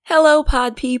Hello,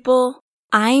 pod people.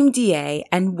 I'm DA,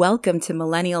 and welcome to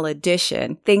Millennial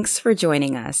Edition. Thanks for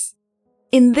joining us.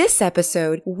 In this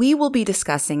episode, we will be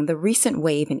discussing the recent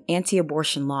wave in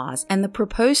anti-abortion laws and the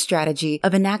proposed strategy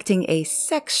of enacting a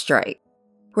sex strike.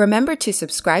 Remember to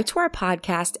subscribe to our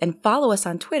podcast and follow us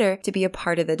on Twitter to be a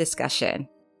part of the discussion.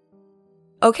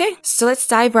 Okay, so let's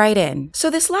dive right in.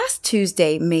 So this last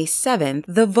Tuesday, May 7th,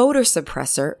 the voter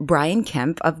suppressor, Brian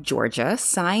Kemp of Georgia,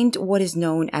 signed what is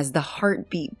known as the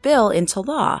Heartbeat Bill into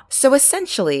law. So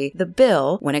essentially, the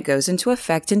bill, when it goes into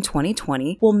effect in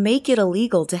 2020, will make it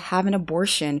illegal to have an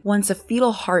abortion once a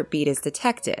fetal heartbeat is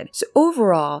detected. So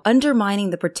overall,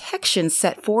 undermining the protections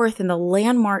set forth in the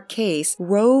landmark case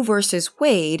Roe versus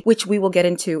Wade, which we will get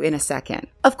into in a second.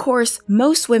 Of course,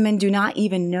 most women do not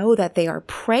even know that they are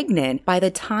pregnant by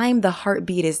the time the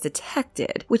heartbeat is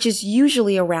detected, which is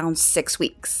usually around 6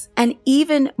 weeks. And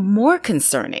even more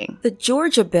concerning, the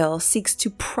Georgia bill seeks to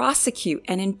prosecute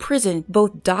and imprison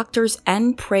both doctors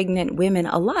and pregnant women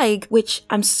alike, which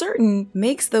I'm certain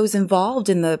makes those involved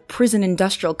in the prison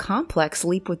industrial complex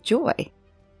leap with joy.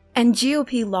 And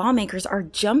GOP lawmakers are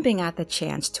jumping at the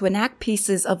chance to enact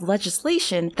pieces of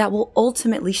legislation that will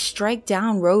ultimately strike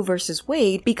down Roe versus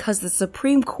Wade because the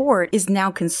Supreme Court is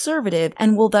now conservative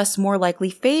and will thus more likely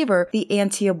favor the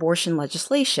anti-abortion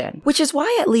legislation, which is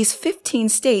why at least 15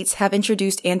 states have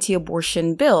introduced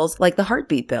anti-abortion bills like the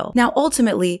Heartbeat Bill. Now,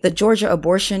 ultimately, the Georgia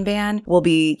abortion ban will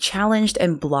be challenged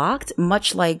and blocked,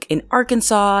 much like in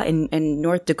Arkansas, in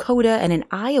North Dakota, and in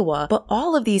Iowa, but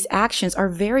all of these actions are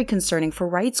very concerning for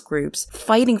rights groups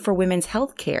fighting for women's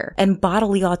health care and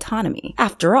bodily autonomy.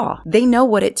 After all, they know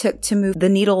what it took to move the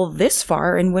needle this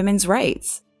far in women's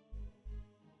rights.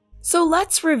 So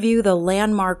let's review the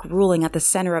landmark ruling at the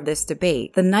center of this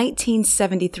debate, the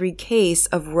 1973 case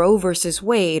of Roe versus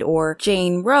Wade, or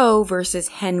Jane Roe versus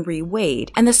Henry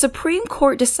Wade. And the Supreme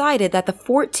Court decided that the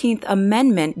 14th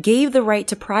Amendment gave the right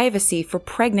to privacy for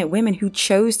pregnant women who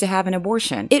chose to have an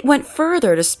abortion. It went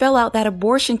further to spell out that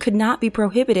abortion could not be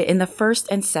prohibited in the first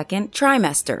and second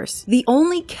trimesters. The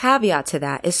only caveat to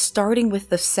that is starting with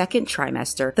the second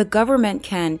trimester, the government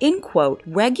can, in quote,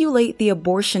 regulate the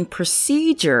abortion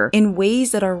procedure in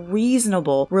ways that are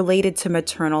reasonable related to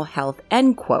maternal health,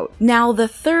 end quote. Now, the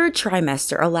third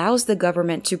trimester allows the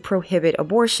government to prohibit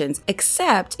abortions,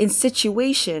 except in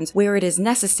situations where it is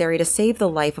necessary to save the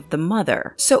life of the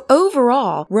mother. So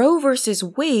overall, Roe versus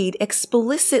Wade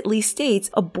explicitly states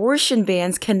abortion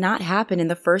bans cannot happen in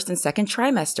the first and second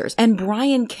trimesters, and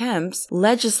Brian Kemp's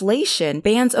legislation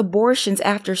bans abortions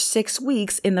after 6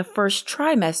 weeks in the first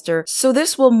trimester, so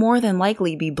this will more than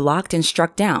likely be blocked and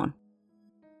struck down.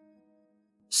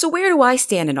 So where do I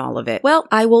stand in all of it? Well,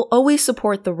 I will always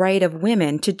support the right of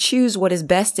women to choose what is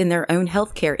best in their own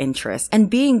healthcare interests, and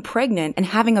being pregnant and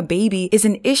having a baby is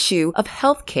an issue of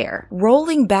healthcare.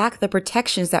 Rolling back the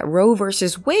protections that Roe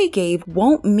versus Wade gave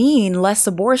won't mean less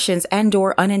abortions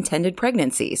and/or unintended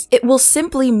pregnancies. It will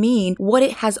simply mean what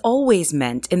it has always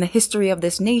meant in the history of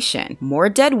this nation: more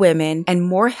dead women and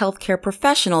more healthcare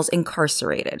professionals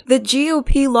incarcerated. The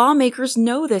GOP lawmakers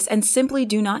know this and simply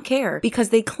do not care because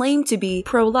they claim to be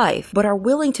pro-life, but are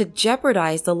willing to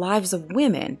jeopardize the lives of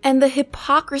women. And the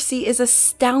hypocrisy is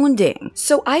astounding.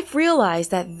 So I've realized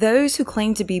that those who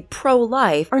claim to be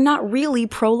pro-life are not really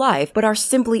pro-life, but are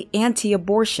simply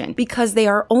anti-abortion because they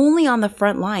are only on the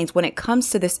front lines when it comes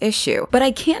to this issue. But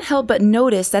I can't help but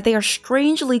notice that they are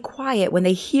strangely quiet when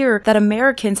they hear that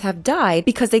Americans have died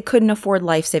because they couldn't afford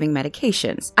life-saving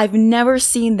medications. I've never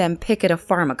seen them picket a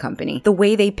pharma company the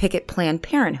way they picket Planned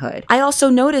Parenthood. I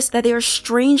also noticed that they are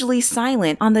strangely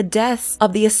silent on the deaths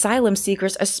of the asylum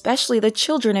seekers, especially the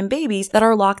children and babies that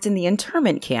are locked in the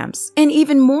internment camps. And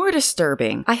even more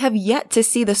disturbing, I have yet to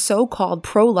see the so-called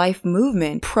pro-life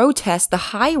movement protest the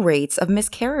high rates of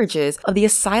miscarriages of the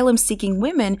asylum-seeking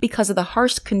women because of the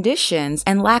harsh conditions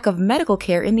and lack of medical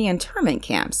care in the internment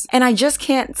camps. And I just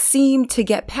can't seem to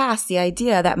get past the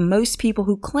idea that most people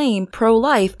who claim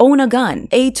pro-life own a gun,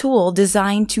 a tool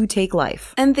designed to take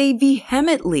life. And they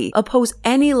vehemently oppose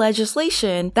any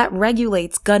legislation that regulates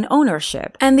gun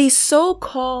ownership. And these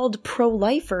so-called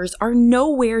pro-lifers are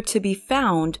nowhere to be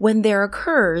found when there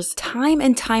occurs time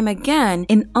and time again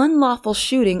an unlawful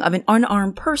shooting of an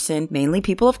unarmed person, mainly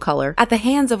people of color, at the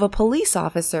hands of a police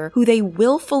officer who they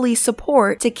willfully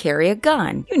support to carry a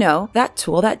gun. You know, that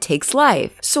tool that takes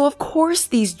life. So of course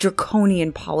these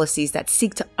draconian policies that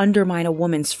seek to undermine a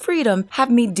woman's freedom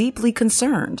have me deeply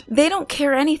concerned. They don't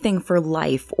care anything for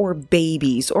life or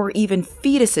babies or even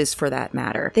fetuses for that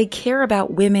matter. They care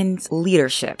about women's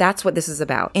leadership. That's what this is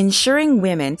about. Ensuring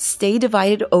women stay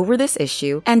divided over this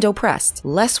issue and oppressed,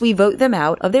 lest we vote them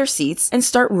out of their seats and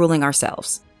start ruling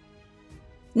ourselves.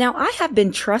 Now, I have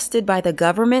been trusted by the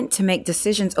government to make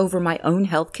decisions over my own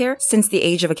healthcare since the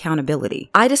age of accountability.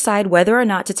 I decide whether or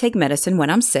not to take medicine when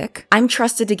I'm sick. I'm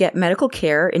trusted to get medical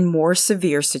care in more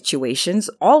severe situations,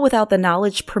 all without the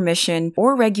knowledge, permission,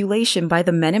 or regulation by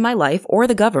the men in my life or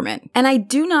the government. And I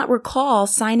do not recall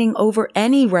signing over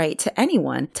any right to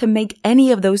anyone to make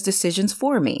any of those decisions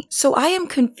for me. So I am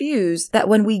confused that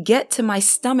when we get to my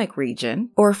stomach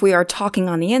region, or if we are talking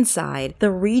on the inside,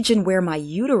 the region where my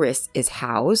uterus is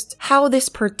housed, how this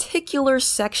particular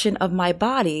section of my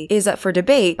body is up for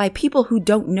debate by people who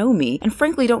don't know me and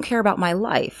frankly don't care about my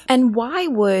life. And why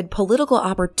would political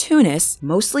opportunists,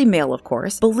 mostly male of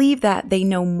course, believe that they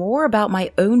know more about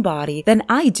my own body than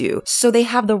I do, so they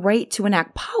have the right to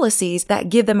enact policies that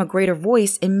give them a greater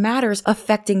voice in matters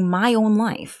affecting my own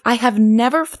life? I have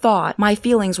never thought my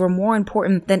feelings were more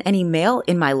important than any male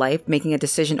in my life making a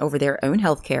decision over their own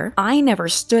healthcare. I never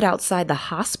stood outside the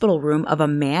hospital room of a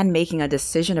man making a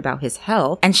decision about his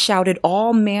health and shouted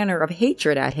all manner of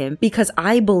hatred at him because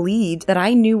I believed that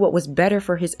I knew what was better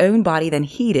for his own body than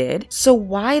he did. So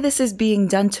why this is being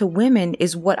done to women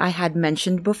is what I had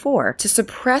mentioned before, to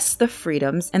suppress the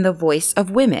freedoms and the voice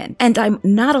of women. And I'm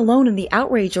not alone in the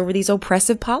outrage over these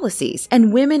oppressive policies.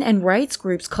 And women and rights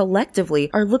groups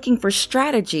collectively are looking for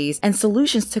strategies and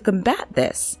solutions to combat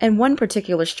this. And one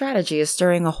particular strategy is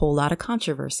stirring a whole lot of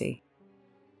controversy.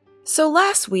 So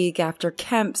last week, after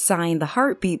Kemp signed the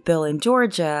heartbeat bill in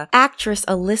Georgia, actress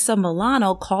Alyssa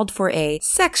Milano called for a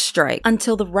sex strike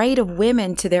until the right of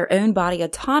women to their own body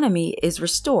autonomy is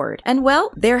restored. And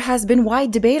well, there has been wide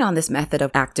debate on this method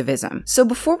of activism. So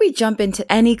before we jump into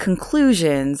any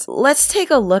conclusions, let's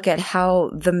take a look at how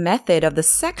the method of the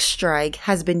sex strike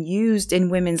has been used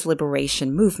in women's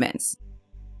liberation movements.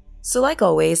 So like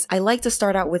always, I like to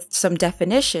start out with some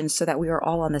definitions so that we are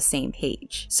all on the same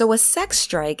page. So a sex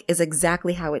strike is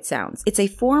exactly how it sounds. It's a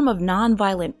form of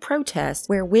nonviolent protest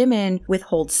where women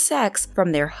withhold sex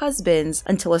from their husbands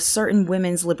until a certain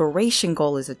women's liberation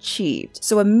goal is achieved.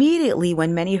 So immediately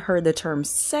when many heard the term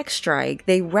sex strike,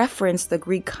 they referenced the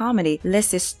Greek comedy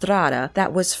Lysistrata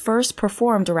that was first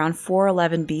performed around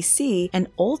 411 BC, and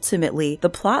ultimately the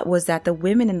plot was that the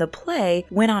women in the play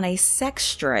went on a sex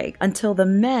strike until the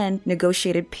men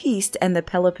negotiated peace to end the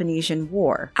Peloponnesian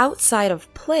War. Outside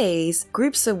of plays,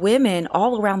 groups of women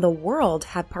all around the world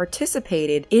have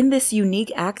participated in this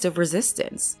unique act of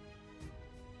resistance.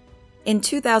 In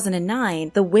 2009,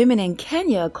 the women in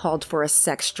Kenya called for a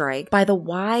sex strike by the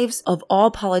wives of all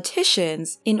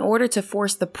politicians in order to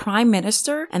force the prime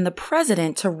minister and the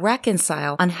president to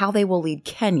reconcile on how they will lead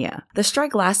Kenya. The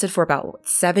strike lasted for about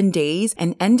 7 days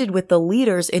and ended with the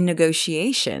leaders in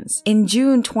negotiations. In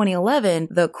June 2011,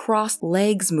 the Crossed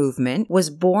Legs movement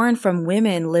was born from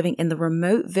women living in the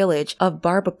remote village of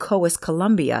Barbacoas,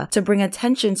 Colombia, to bring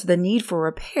attention to the need for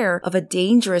repair of a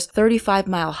dangerous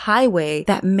 35-mile highway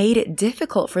that made it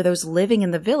difficult for those living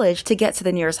in the village to get to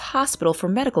the nearest hospital for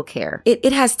medical care.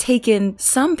 It has taken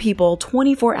some people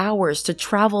 24 hours to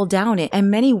travel down it,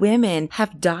 and many women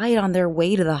have died on their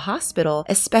way to the hospital,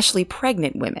 especially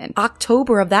pregnant women.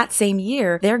 October of that same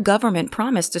year, their government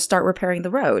promised to start repairing the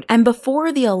road. And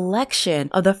before the election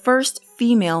of the first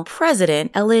female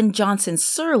president, Ellen Johnson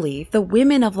Sirleaf, the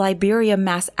Women of Liberia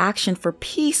Mass Action for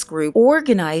Peace group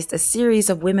organized a series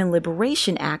of women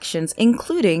liberation actions,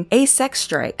 including a sex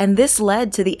strike, and this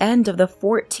led to the end of the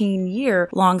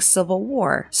 14-year-long civil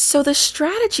war. So the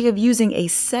strategy of using a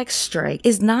sex strike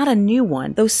is not a new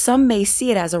one, though some may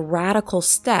see it as a radical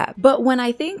step. But when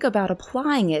I think about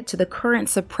applying it to the current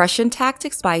suppression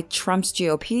tactics by Trump's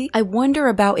GOP, I wonder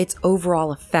about its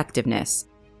overall effectiveness.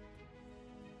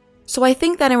 So I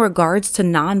think that in regards to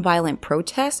nonviolent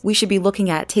protests, we should be looking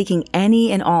at taking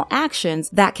any and all actions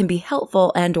that can be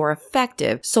helpful and or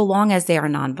effective, so long as they are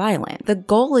nonviolent. The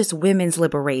goal is women's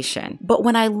liberation. But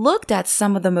when I looked at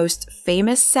some of the most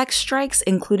famous sex strikes,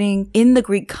 including in the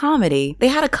Greek comedy, they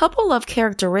had a couple of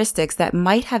characteristics that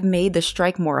might have made the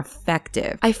strike more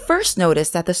effective. I first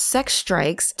noticed that the sex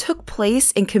strikes took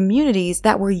place in communities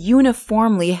that were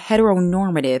uniformly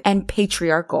heteronormative and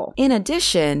patriarchal. In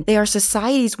addition, they are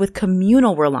societies with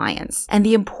communal reliance. And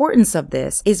the importance of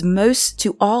this is most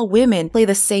to all women play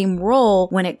the same role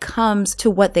when it comes to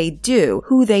what they do,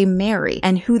 who they marry,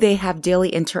 and who they have daily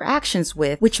interactions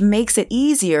with, which makes it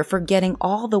easier for getting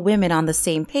all the women on the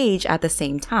same page at the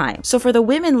same time. So for the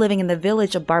women living in the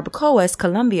village of Barbacoas,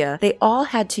 Colombia, they all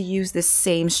had to use this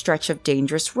same stretch of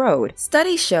dangerous road.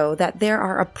 Studies show that there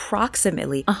are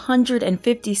approximately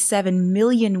 157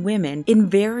 million women in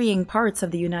varying parts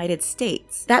of the United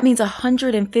States. That means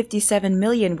 157 57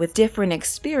 million with different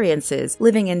experiences,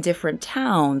 living in different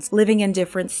towns, living in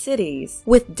different cities,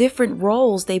 with different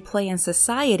roles they play in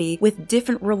society, with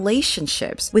different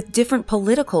relationships, with different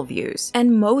political views.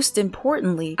 And most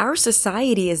importantly, our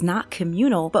society is not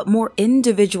communal, but more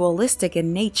individualistic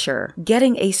in nature.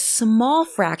 Getting a small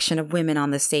fraction of women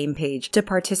on the same page to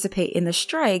participate in the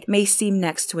strike may seem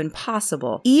next to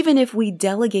impossible. Even if we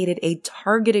delegated a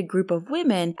targeted group of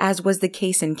women, as was the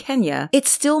case in Kenya, it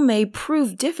still may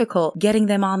prove difficult getting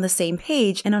them on the same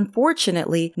page, and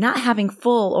unfortunately, not having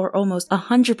full or almost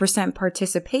 100%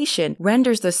 participation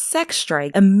renders the sex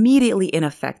strike immediately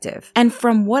ineffective. And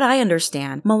from what I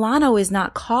understand, Milano is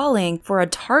not calling for a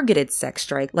targeted sex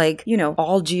strike like,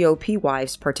 all GOP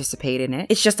wives participate in it.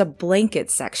 It's just a blanket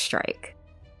sex strike.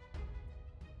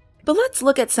 But let's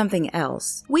look at something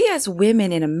else. We as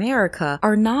women in America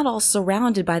are not all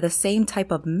surrounded by the same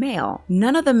type of male.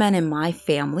 None of the men in my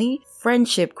family,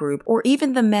 friendship group, or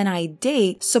even the men I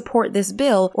date support this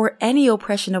bill or any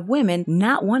oppression of women,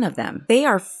 not one of them. They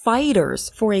are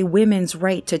fighters for a women's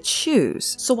right to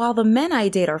choose. So while the men I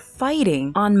date are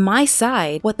fighting, on my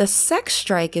side, what the sex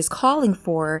strike is calling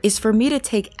for is for me to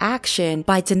take action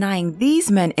by denying these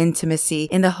men intimacy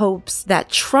in the hopes that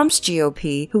Trump's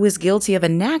GOP, who is guilty of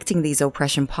enacting these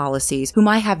oppression policies, whom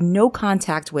I have no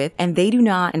contact with, and they do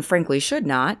not, and frankly should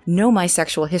not, know my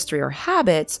sexual history or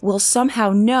habits, will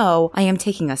somehow know I am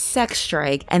taking a sex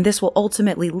strike, and this will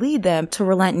ultimately lead them to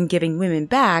relent in giving women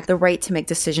back the right to make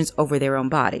decisions over their own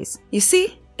bodies. You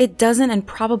see? It doesn't and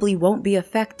probably won't be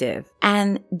effective.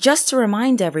 And just to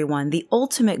remind everyone, the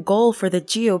ultimate goal for the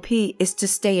GOP is to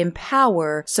stay in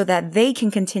power so that they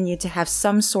can continue to have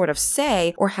some sort of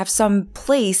say or have some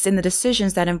place in the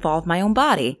decisions that involve my own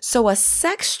body. So a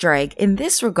sex strike in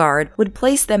this regard would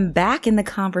place them back in the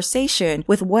conversation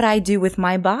with what I do with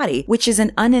my body, which is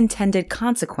an unintended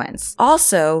consequence.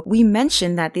 Also, we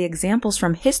mentioned that the examples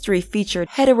from history featured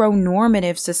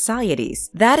heteronormative societies.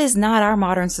 That is not our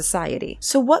modern society.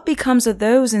 So what becomes of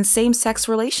those in same-sex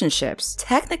relationships?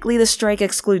 Technically, the strike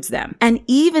excludes them. And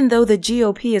even though the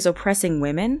GOP is oppressing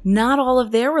women, not all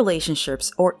of their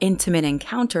relationships or intimate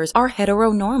encounters are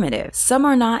heteronormative. Some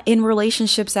are not in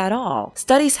relationships at all.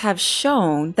 Studies have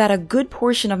shown that a good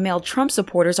portion of male Trump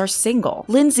supporters are single.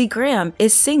 Lindsey Graham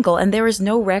is single and there is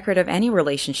no record of any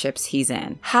relationships he's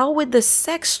in. How would the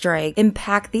sex strike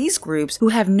impact these groups who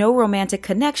have no romantic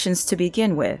connections to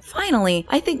begin with? Finally,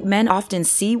 I think men often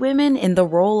see women in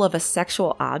the role of a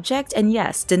sexual object, and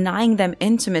yes, denying them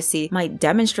intimacy might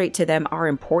demonstrate to them our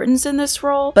importance in this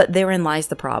role, but therein lies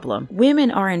the problem.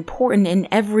 Women are important in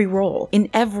every role, in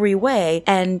every way,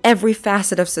 and every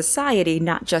facet of society,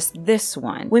 not just this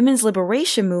one. Women's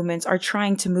liberation movements are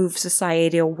trying to move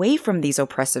society away from these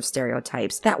oppressive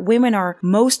stereotypes, that women are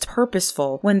most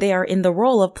purposeful when they are in the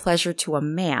role of pleasure to a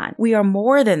man. We are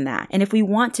more than that, and if we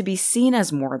want to be seen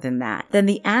as more than that, then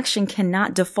the action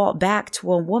cannot default back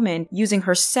to a woman using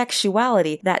her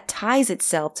sexuality that ties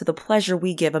itself to the pleasure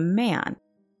we give a man.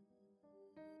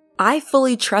 I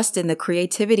fully trust in the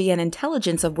creativity and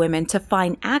intelligence of women to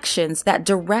find actions that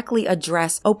directly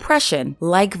address oppression,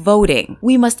 like voting.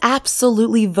 We must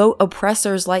absolutely vote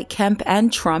oppressors like Kemp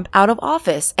and Trump out of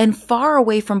office and far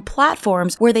away from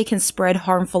platforms where they can spread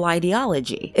harmful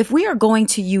ideology. If we are going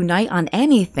to unite on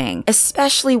anything,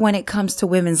 especially when it comes to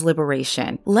women's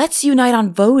liberation, let's unite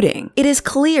on voting. It is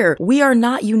clear we are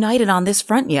not united on this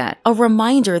front yet. A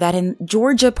reminder that in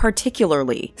Georgia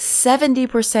particularly,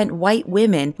 70% white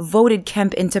women voted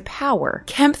Kemp into power.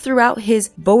 Kemp, throughout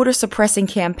his voter-suppressing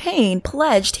campaign,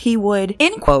 pledged he would,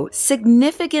 end quote,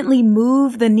 significantly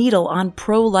move the needle on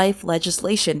pro-life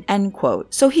legislation, end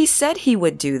quote. So he said he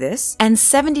would do this, and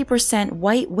 70%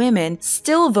 white women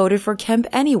still voted for Kemp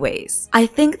anyways. I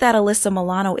think that Alyssa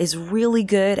Milano is really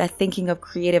good at thinking of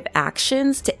creative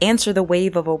actions to answer the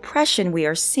wave of oppression we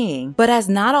are seeing. But as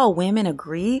not all women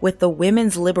agree with the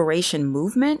women's liberation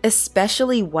movement,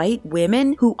 especially white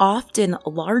women who often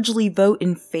largely vote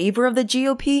in favor of the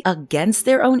GOP against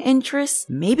their own interests,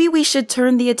 maybe we should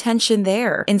turn the attention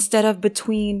there instead of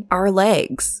between our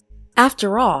legs.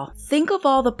 After all, think of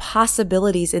all the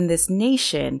possibilities in this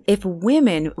nation if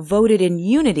women voted in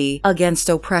unity against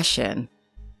oppression.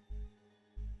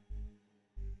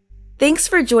 Thanks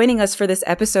for joining us for this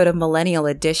episode of Millennial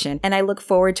Edition, and I look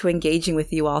forward to engaging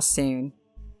with you all soon.